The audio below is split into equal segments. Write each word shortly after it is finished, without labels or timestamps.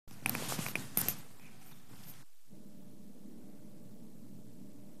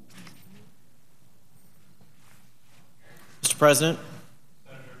President,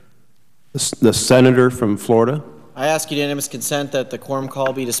 The senator from Florida. I ask unanimous consent that the quorum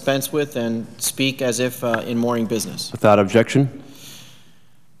call be dispensed with and speak as if in morning business. Without objection.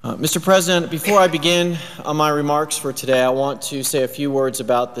 Mr. President, before I begin on my remarks for today, I want to say a few words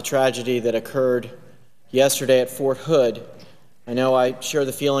about the tragedy that occurred yesterday at Fort Hood. I know I share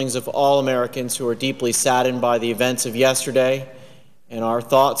the feelings of all Americans who are deeply saddened by the events of yesterday, and our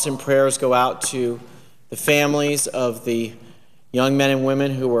thoughts and prayers go out to the families of the young men and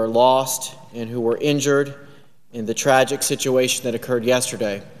women who were lost and who were injured in the tragic situation that occurred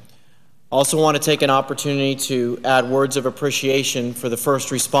yesterday. I also want to take an opportunity to add words of appreciation for the first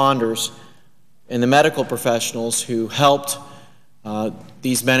responders and the medical professionals who helped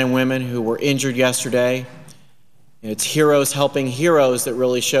these men and women who were injured yesterday. And it's heroes helping heroes that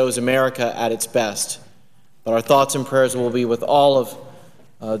really shows America at its best. But our thoughts and prayers will be with all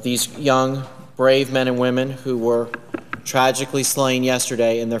of these young, brave men and women who were tragically slain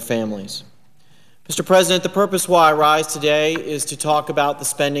yesterday and their families. Mr. President, the purpose why I rise today is to talk about the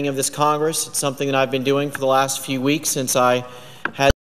spending of this Congress. It's something that I've been doing for the last few weeks since I